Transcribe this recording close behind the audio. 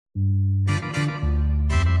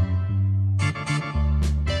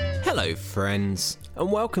Hello friends,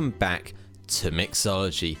 and welcome back to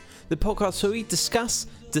Mixology, the podcast where we discuss,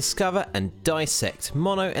 discover and dissect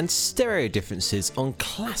mono and stereo differences on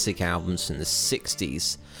classic albums from the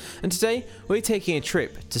 60s. And today we're taking a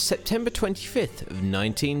trip to September 25th of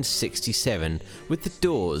 1967 with The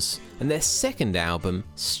Doors and their second album,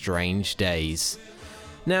 Strange Days.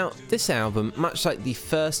 Now, this album, much like the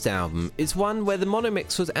first album, is one where the mono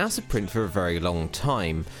mix was out of print for a very long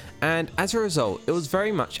time, and as a result, it was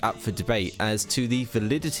very much up for debate as to the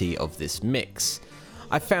validity of this mix.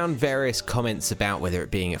 I found various comments about whether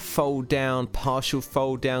it being a fold down, partial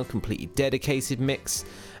fold down, completely dedicated mix,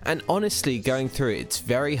 and honestly, going through it, it's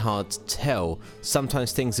very hard to tell.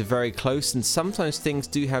 Sometimes things are very close, and sometimes things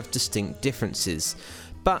do have distinct differences.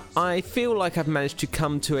 But I feel like I've managed to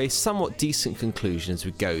come to a somewhat decent conclusion as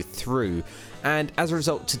we go through, and as a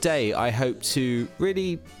result today I hope to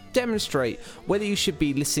really demonstrate whether you should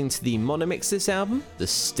be listening to the mono mix of this album, the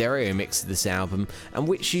stereo mix of this album, and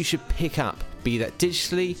which you should pick up, be that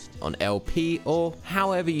digitally, on LP, or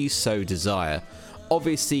however you so desire.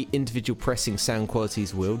 Obviously individual pressing sound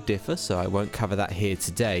qualities will differ, so I won't cover that here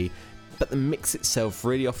today, but the mix itself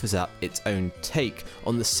really offers up its own take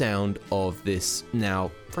on the sound of this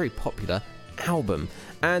now very popular album.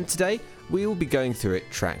 And today we will be going through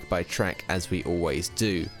it track by track as we always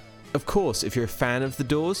do. Of course, if you're a fan of The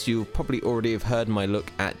Doors, you'll probably already have heard my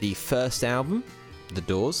look at the first album, The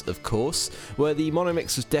Doors, of course, where the mono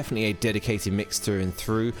mix was definitely a dedicated mix through and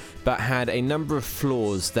through, but had a number of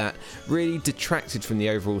flaws that really detracted from the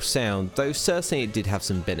overall sound, though certainly it did have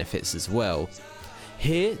some benefits as well.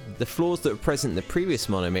 Here, the flaws that were present in the previous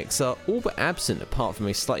mono mix are all but absent apart from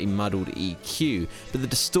a slightly muddled EQ, but the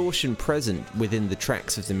distortion present within the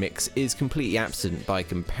tracks of the mix is completely absent by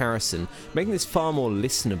comparison, making this far more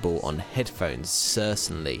listenable on headphones,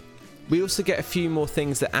 certainly. We also get a few more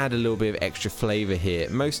things that add a little bit of extra flavour here,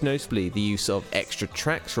 most notably the use of extra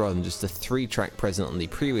tracks rather than just the 3-track present on the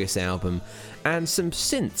previous album, and some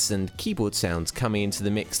synths and keyboard sounds coming into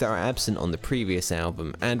the mix that are absent on the previous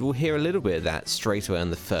album, and we'll hear a little bit of that straight away on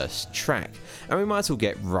the first track, and we might as well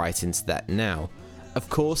get right into that now. Of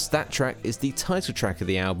course, that track is the title track of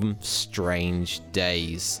the album, Strange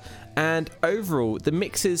Days. And overall, the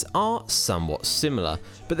mixes are somewhat similar,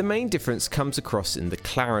 but the main difference comes across in the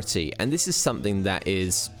clarity, and this is something that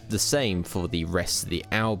is the same for the rest of the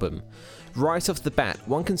album. Right off the bat,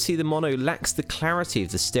 one can see the mono lacks the clarity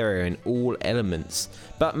of the stereo in all elements,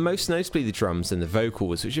 but most notably the drums and the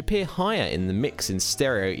vocals, which appear higher in the mix in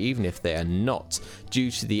stereo even if they are not,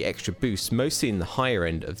 due to the extra boost mostly in the higher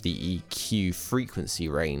end of the EQ frequency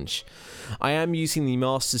range. I am using the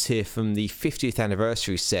masters here from the 50th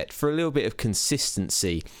anniversary set for a little bit of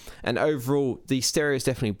consistency, and overall the stereo is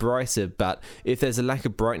definitely brighter, but if there's a lack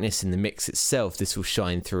of brightness in the mix itself, this will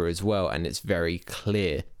shine through as well, and it's very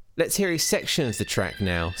clear. Let's hear a section of the track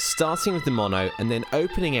now, starting with the mono and then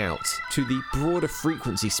opening out to the broader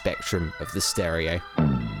frequency spectrum of the stereo.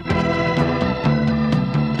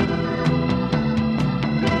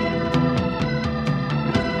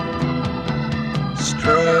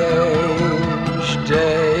 Strange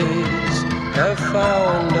days have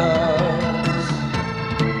found us.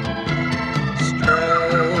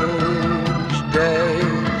 Strange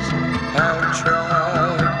days have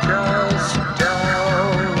tracked us down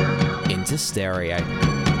into stereo.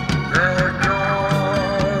 They're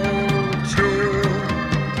going to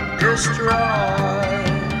destroy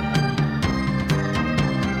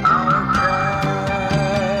our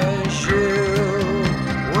casual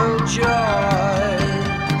joys.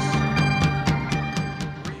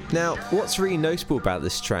 Now, what's really notable about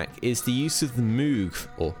this track is the use of the Moog,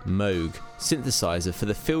 or Moog, synthesizer for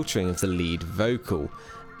the filtering of the lead vocal.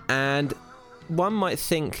 And one might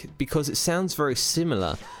think, because it sounds very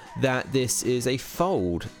similar, that this is a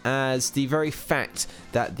fold, as the very fact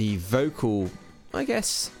that the vocal,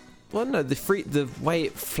 the way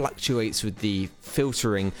it fluctuates with the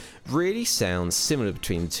filtering really sounds similar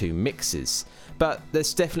between the two mixes. But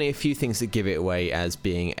there's definitely a few things that give it away as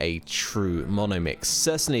being a true mono mix.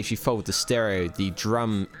 Certainly if you fold the stereo, the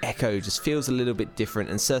drum echo just feels a little bit different,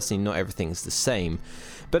 and certainly not everything's the same.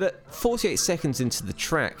 But at 48 seconds into the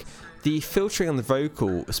track, the filtering on the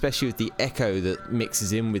vocal, especially with the echo that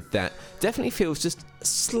mixes in with that, definitely feels just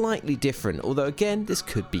slightly different, although again, this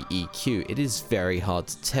could be EQ. It is very hard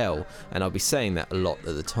to tell, and I'll be saying that a lot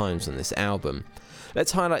of the times on this album.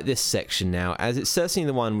 Let's highlight this section now, as it's certainly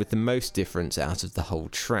the one with the most difference out of the whole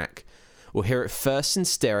track. We'll hear it first in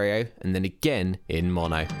stereo, and then again in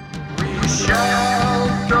mono. We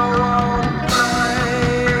shall go on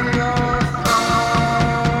playing our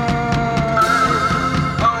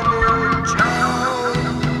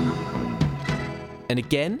and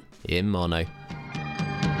again in mono.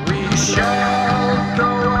 We shall go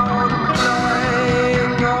on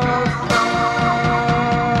playing our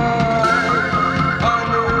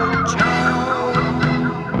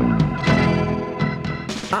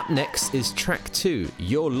Up next is track 2,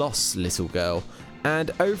 You're Lost Little Girl,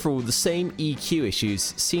 and overall the same EQ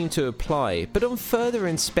issues seem to apply, but on further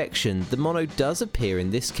inspection the mono does appear in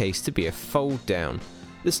this case to be a fold down.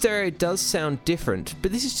 The stereo does sound different,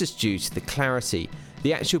 but this is just due to the clarity.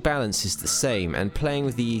 The actual balance is the same, and playing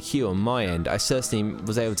with the EQ on my end, I certainly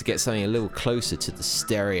was able to get something a little closer to the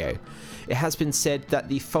stereo. It has been said that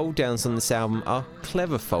the fold downs on this album are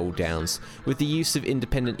clever fold downs, with the use of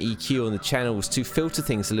independent EQ on the channels to filter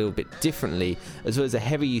things a little bit differently, as well as a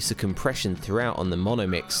heavy use of compression throughout on the mono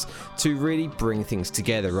mix to really bring things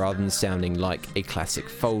together rather than sounding like a classic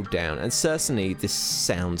fold down, and certainly this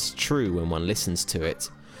sounds true when one listens to it.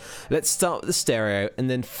 Let's start with the stereo and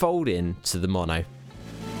then fold in to the mono.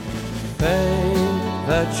 Think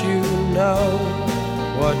that you know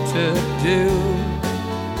what to do.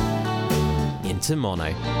 Into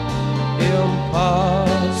mono.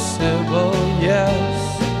 Impossible,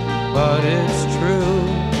 yes, but it's true.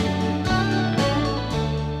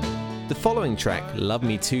 The following track, Love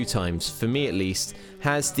Me Two Times, for me at least,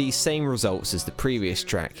 has the same results as the previous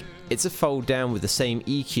track. It's a fold down with the same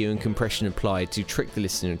EQ and compression applied to trick the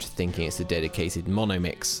listener into thinking it's a dedicated mono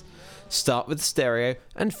mix. Start with the stereo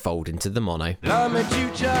and fold into the mono. Love me 2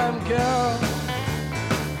 times, girl.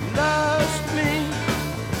 Lost me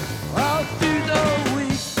all through the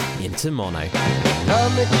week. Into mono.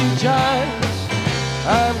 Love me 2 times.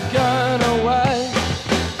 I'm gone away.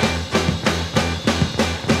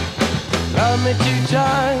 Love me 2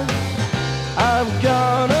 times. I'm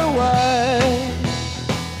gone away.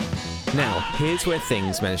 Now, here's where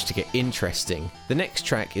things manage to get interesting. The next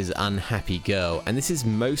track is Unhappy Girl, and this is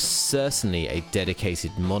most certainly a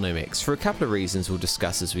dedicated mono mix for a couple of reasons we'll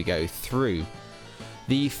discuss as we go through.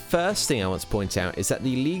 The first thing I want to point out is that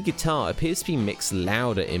the lead guitar appears to be mixed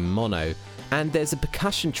louder in mono, and there's a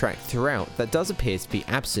percussion track throughout that does appear to be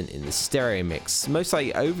absent in the stereo mix, most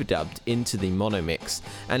likely overdubbed into the mono mix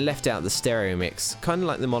and left out the stereo mix, kind of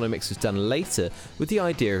like the mono mix was done later with the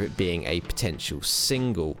idea of it being a potential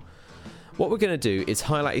single. What we're going to do is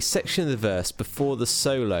highlight a section of the verse before the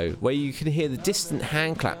solo where you can hear the distant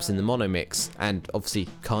hand claps in the mono mix, and obviously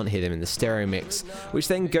can't hear them in the stereo mix, which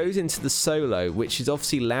then goes into the solo, which is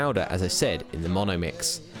obviously louder, as I said, in the mono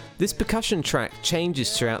mix. This percussion track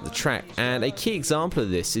changes throughout the track, and a key example of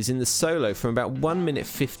this is in the solo from about 1 minute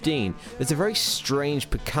 15. There's a very strange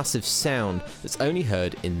percussive sound that's only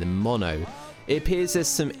heard in the mono. It appears there's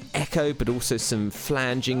some echo but also some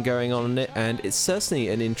flanging going on in it, and it's certainly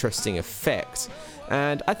an interesting effect.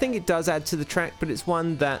 And I think it does add to the track, but it's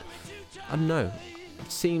one that, I don't know,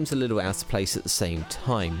 seems a little out of place at the same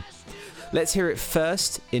time. Let's hear it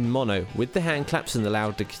first in mono with the hand claps and the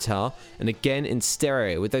louder guitar, and again in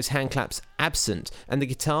stereo with those hand claps absent and the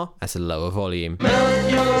guitar at a lower volume.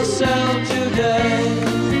 Melt yourself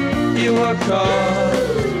today. You are caught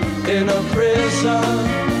in a prison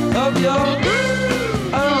of your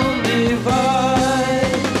own device.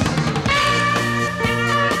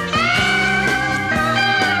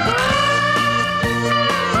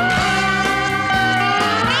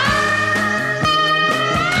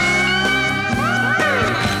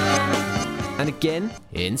 And again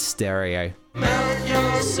in stereo. Melt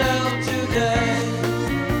yourself today.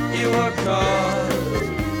 You are caught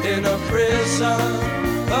in a prison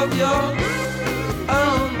of your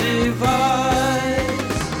own device.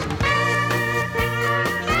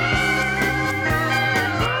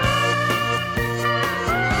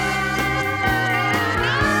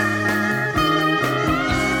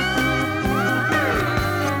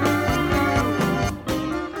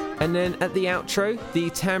 And then at the outro, the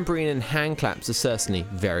tambourine and hand claps are certainly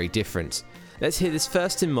very different. Let's hear this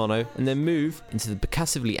first in mono and then move into the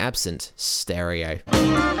percussively absent stereo.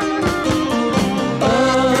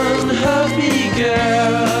 Unhappy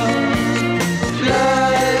girl,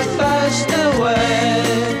 fly fast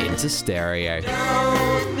away. Into stereo.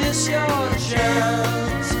 Don't miss your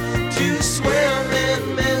chance to swim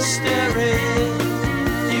in mystery.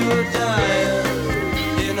 You are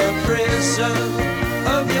dying in a prison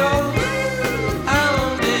of your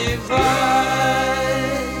own device.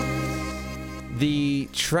 The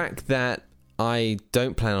track that I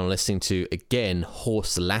don't plan on listening to again,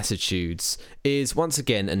 Horse Latitudes, is once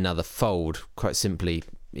again another fold, quite simply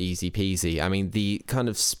easy peasy. I mean, the kind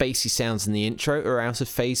of spacey sounds in the intro are out of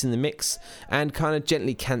phase in the mix and kind of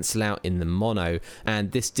gently cancel out in the mono,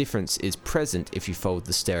 and this difference is present if you fold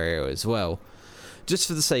the stereo as well. Just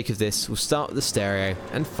for the sake of this, we'll start with the stereo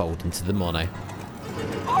and fold into the mono.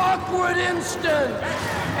 awkward instant,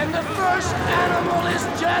 and the first animal is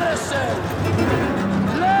jettisoned.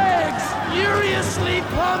 Legs furiously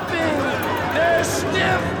pumping their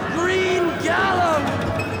stiff green gallop,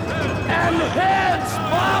 and heads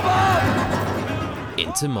bob up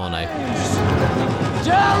into mono.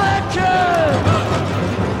 Delicate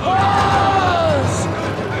pause,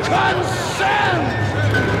 consent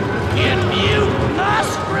in mute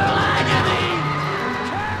nostril agony.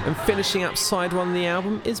 And finishing up side one of the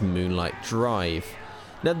album is Moonlight Drive.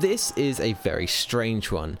 Now this is a very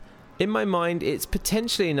strange one. In my mind it's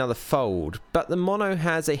potentially another fold, but the mono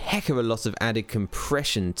has a heck of a lot of added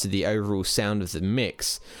compression to the overall sound of the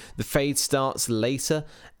mix. The fade starts later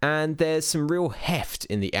and there's some real heft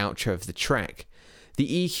in the outro of the track.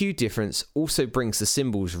 The EQ difference also brings the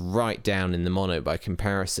cymbals right down in the mono by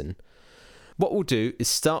comparison. What we'll do is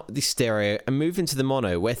start with the stereo and move into the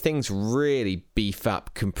mono where things really beef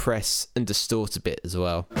up, compress and distort a bit as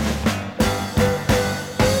well.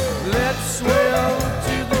 Let's swim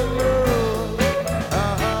to the moon.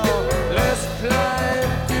 Let's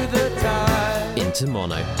climb to the tide. Into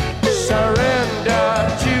mono.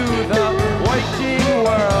 Surrender to the waiting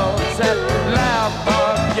worlds that laugh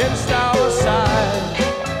against our side.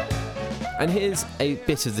 And here's a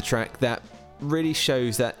bit of the track that really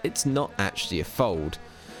shows that it's not actually a fold.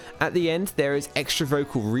 At the end there is extra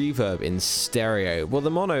vocal reverb in stereo, while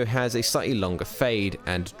the mono has a slightly longer fade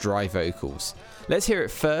and dry vocals. Let's hear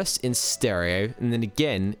it first in stereo and then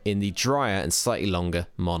again in the drier and slightly longer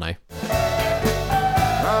mono.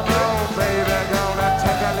 Come on, baby, gonna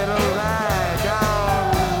take a little ride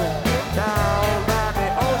down by the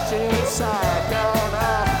ocean side.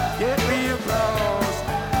 Gonna get real close,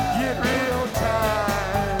 get real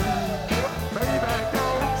tight. Baby,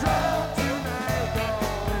 don't drown tonight, go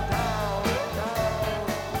down.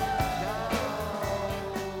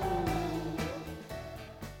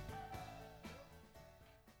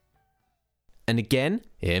 And again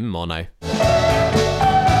in mono.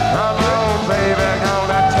 Come on, baby,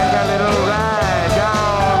 gonna take a little ride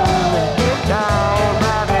down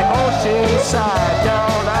by the ocean side.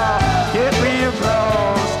 Gonna get real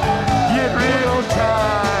close, get real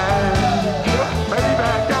tight.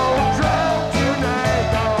 Baby, don't drown tonight,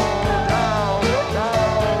 go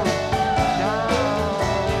down.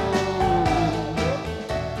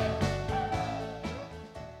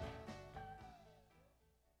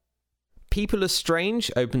 People Are Strange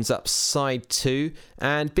opens up side 2,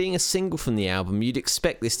 and being a single from the album, you'd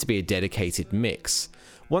expect this to be a dedicated mix.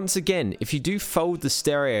 Once again, if you do fold the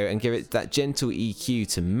stereo and give it that gentle EQ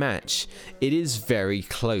to match, it is very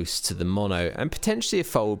close to the mono and potentially a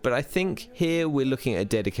fold, but I think here we're looking at a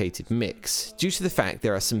dedicated mix, due to the fact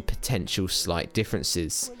there are some potential slight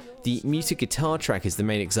differences. The muted guitar track is the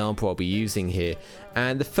main example I'll be using here,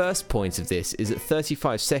 and the first point of this is at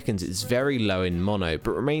 35 seconds it's very low in mono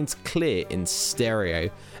but remains clear in stereo.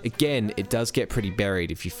 Again, it does get pretty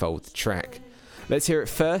buried if you fold the track. Let's hear it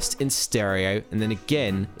first in stereo and then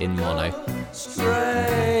again in mono.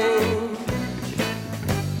 Strange.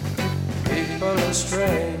 People are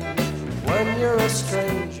strange when you're a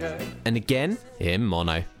stranger. And again in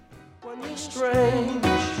mono. When you're strange,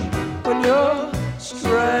 when you're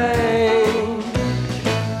strange.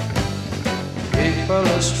 People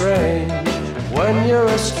are strange when you're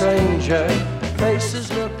a stranger.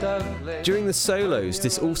 Faces look ugly. During the solos,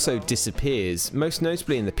 this also disappears, most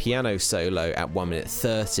notably in the piano solo at 1 minute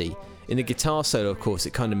 30. In the guitar solo, of course,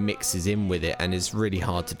 it kind of mixes in with it and is really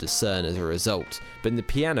hard to discern as a result. But in the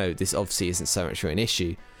piano, this obviously isn't so much of an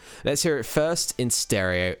issue. Let's hear it first in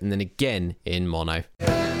stereo and then again in mono.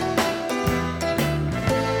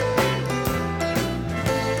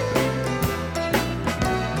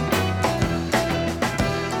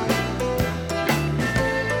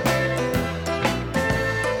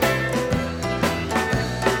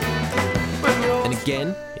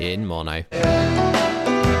 Again in mono.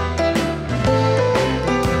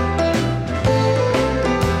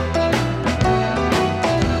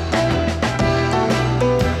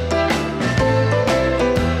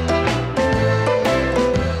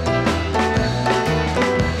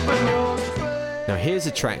 Now here's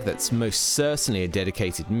a track that's most certainly a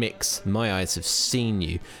dedicated mix, My Eyes Have Seen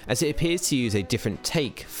You, as it appears to use a different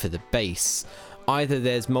take for the bass. Either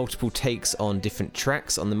there's multiple takes on different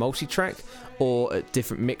tracks on the multi-track, or at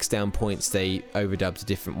different mixdown points they overdubbed a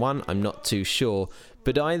different one, I'm not too sure.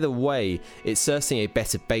 But either way, it's certainly a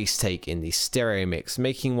better bass take in the stereo mix,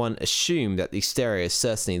 making one assume that the stereo is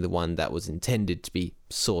certainly the one that was intended to be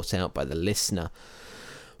sought out by the listener.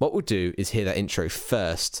 What we'll do is hear that intro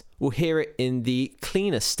first. We'll hear it in the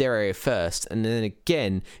cleaner stereo first, and then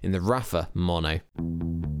again in the rougher mono.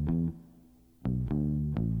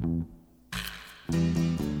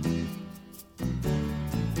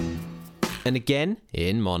 and again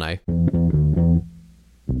in mono.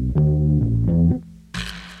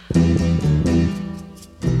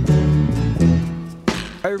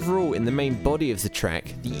 Overall, in the main body of the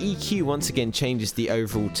track, the EQ once again changes the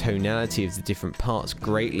overall tonality of the different parts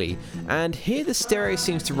greatly, and here the stereo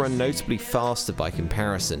seems to run notably faster by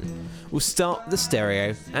comparison. We'll start with the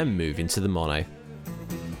stereo and move into the mono.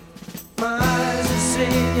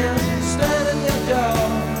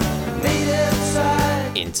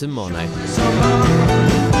 Into mono.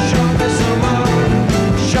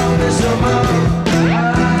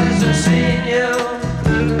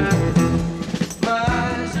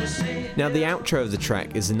 Now the outro of the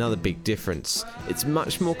track is another big difference. It's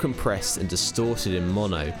much more compressed and distorted in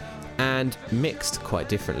mono, and mixed quite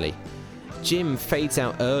differently. Jim fades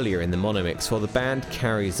out earlier in the mono mix while the band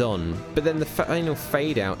carries on, but then the final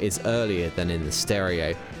fade out is earlier than in the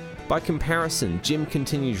stereo. By comparison, Jim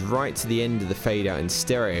continues right to the end of the fade out in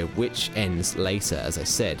stereo, which ends later, as I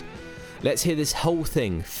said. Let's hear this whole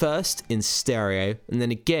thing, first in stereo, and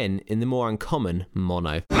then again in the more uncommon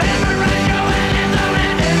mono.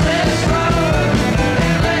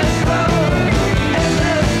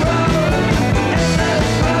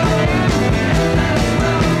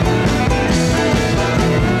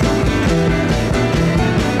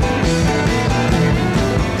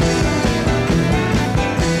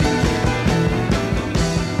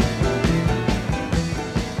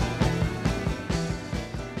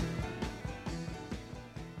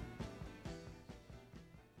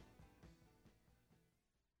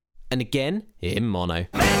 And again in mono.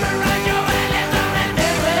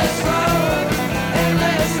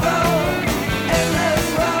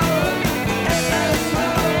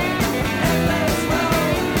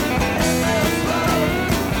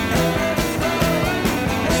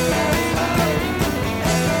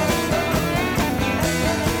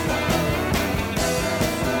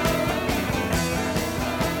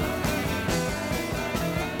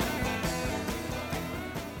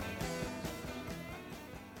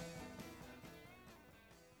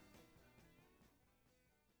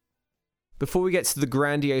 Before we get to the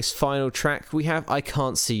grandiose final track, we have I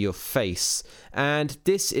Can't See Your Face, and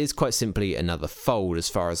this is quite simply another fold as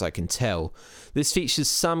far as I can tell. This features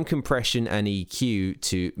some compression and EQ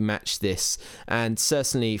to match this, and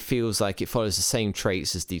certainly feels like it follows the same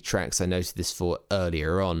traits as the tracks I noted this for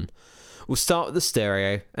earlier on. We'll start with the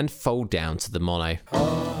stereo and fold down to the mono.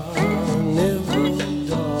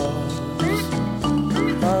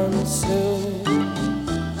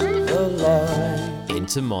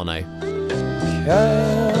 Into mono.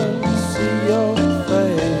 Can't see your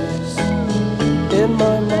face in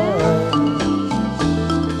my mind.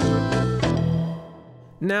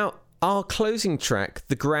 Now, our closing track,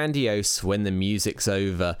 The Grandiose When the Music's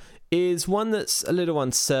Over, is one that's a little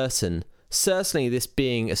uncertain. Certainly this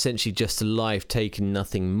being essentially just a live take and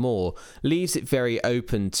nothing more leaves it very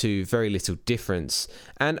open to very little difference,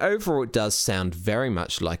 and overall it does sound very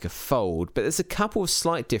much like a fold, but there's a couple of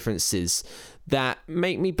slight differences that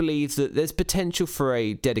make me believe that there's potential for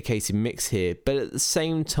a dedicated mix here, but at the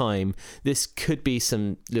same time this could be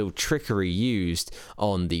some little trickery used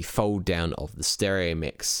on the fold down of the stereo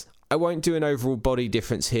mix. I won't do an overall body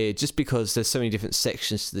difference here just because there's so many different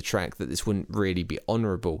sections to the track that this wouldn't really be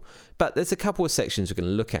honourable, but there's a couple of sections we're going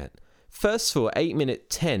to look at. First, for 8-minute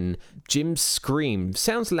 10, Jim's scream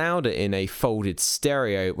sounds louder in a folded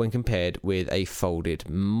stereo when compared with a folded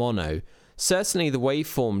mono. Certainly the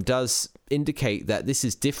waveform does indicate that this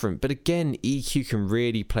is different, but again EQ can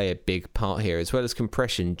really play a big part here, as well as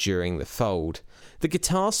compression during the fold. The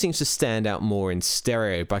guitar seems to stand out more in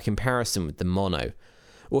stereo by comparison with the mono.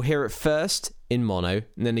 We'll hear it first in mono,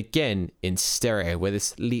 and then again in stereo, where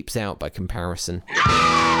this leaps out by comparison.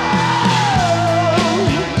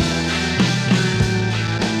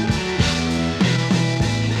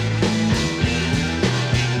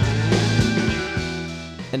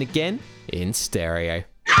 And again in stereo.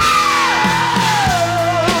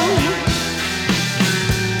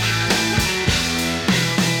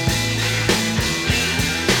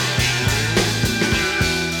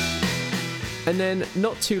 And then,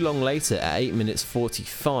 not too long later, at 8 minutes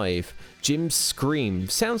 45, Jim's scream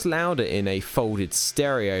sounds louder in a folded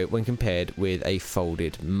stereo when compared with a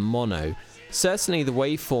folded mono. Certainly the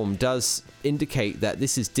waveform does indicate that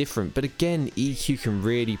this is different, but again EQ can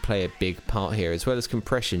really play a big part here, as well as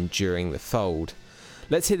compression during the fold.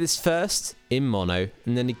 Let's hear this first in mono,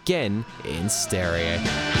 and then again in stereo.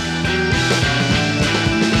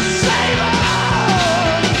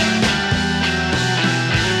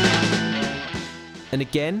 And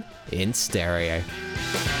again in stereo.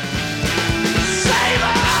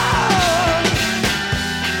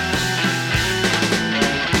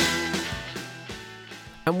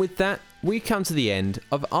 with that, we come to the end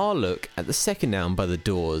of our look at the second album by The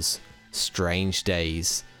Doors, Strange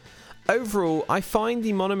Days. Overall, I find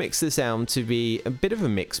the mono mix of this album to be a bit of a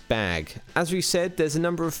mixed bag. As we said, there's a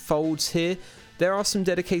number of folds here. There are some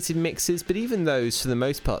dedicated mixes, but even those for the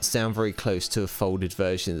most part sound very close to a folded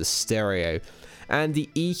version of the stereo. And the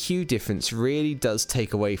EQ difference really does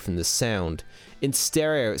take away from the sound. In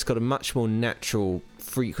stereo, it's got a much more natural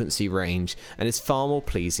frequency range and is far more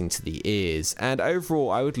pleasing to the ears. And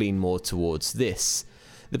overall, I would lean more towards this.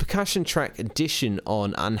 The percussion track addition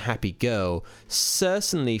on Unhappy Girl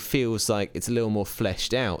certainly feels like it's a little more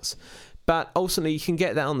fleshed out. But ultimately, you can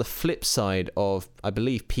get that on the flip side of, I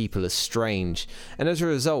believe, People Are Strange. And as a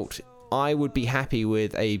result, I would be happy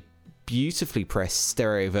with a beautifully pressed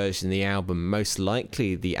stereo version of the album, most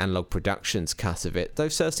likely the Analog Productions cut of it, though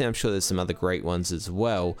certainly I'm sure there's some other great ones as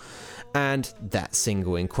well. And that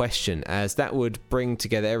single in question, as that would bring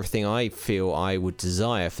together everything I feel I would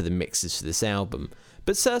desire for the mixes for this album.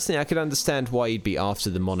 But certainly I could understand why you'd be after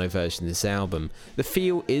the mono version of this album. The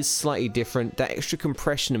feel is slightly different, that extra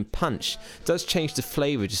compression and punch does change the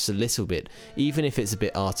flavour just a little bit, even if it's a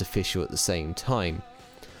bit artificial at the same time.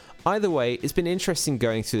 Either way, it's been interesting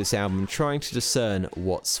going through this album trying to discern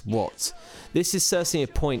what's what. This is certainly a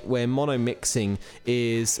point where mono mixing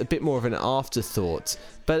is a bit more of an afterthought,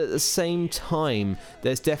 but at the same time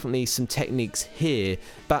there's definitely some techniques here,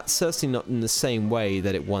 but certainly not in the same way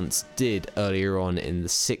that it once did earlier on in the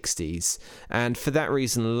 60s. And for that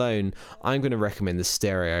reason alone, I'm going to recommend the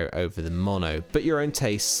stereo over the mono, but your own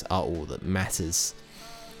tastes are all that matters.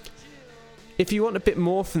 If you want a bit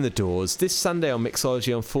more from The Doors, this Sunday on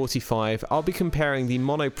Mixology on 45, I'll be comparing the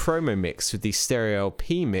mono promo mix with the stereo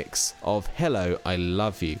LP mix of Hello, I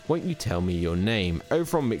Love You, Won't You Tell Me Your Name,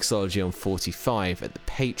 over on Mixology on 45 at the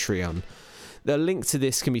Patreon. The link to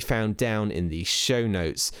this can be found down in the show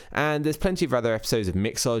notes, and there's plenty of other episodes of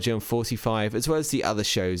Mixology on 45 as well as the other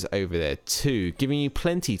shows over there too, giving you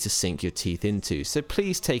plenty to sink your teeth into, so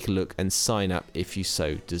please take a look and sign up if you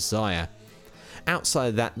so desire. Outside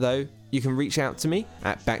of that though, you can reach out to me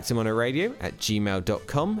at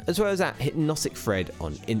backtomonoradio@gmail.com as well as at HypnoticFred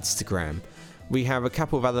on Instagram. We have a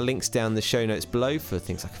couple of other links down in the show notes below for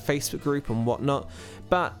things like a Facebook group and whatnot,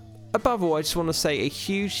 but above all I just want to say a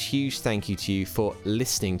huge thank you to you for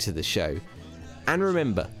listening to the show. And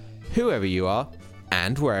remember, whoever you are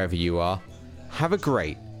and wherever you are, have a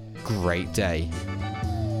great day.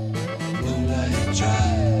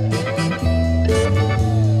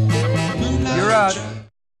 You're out.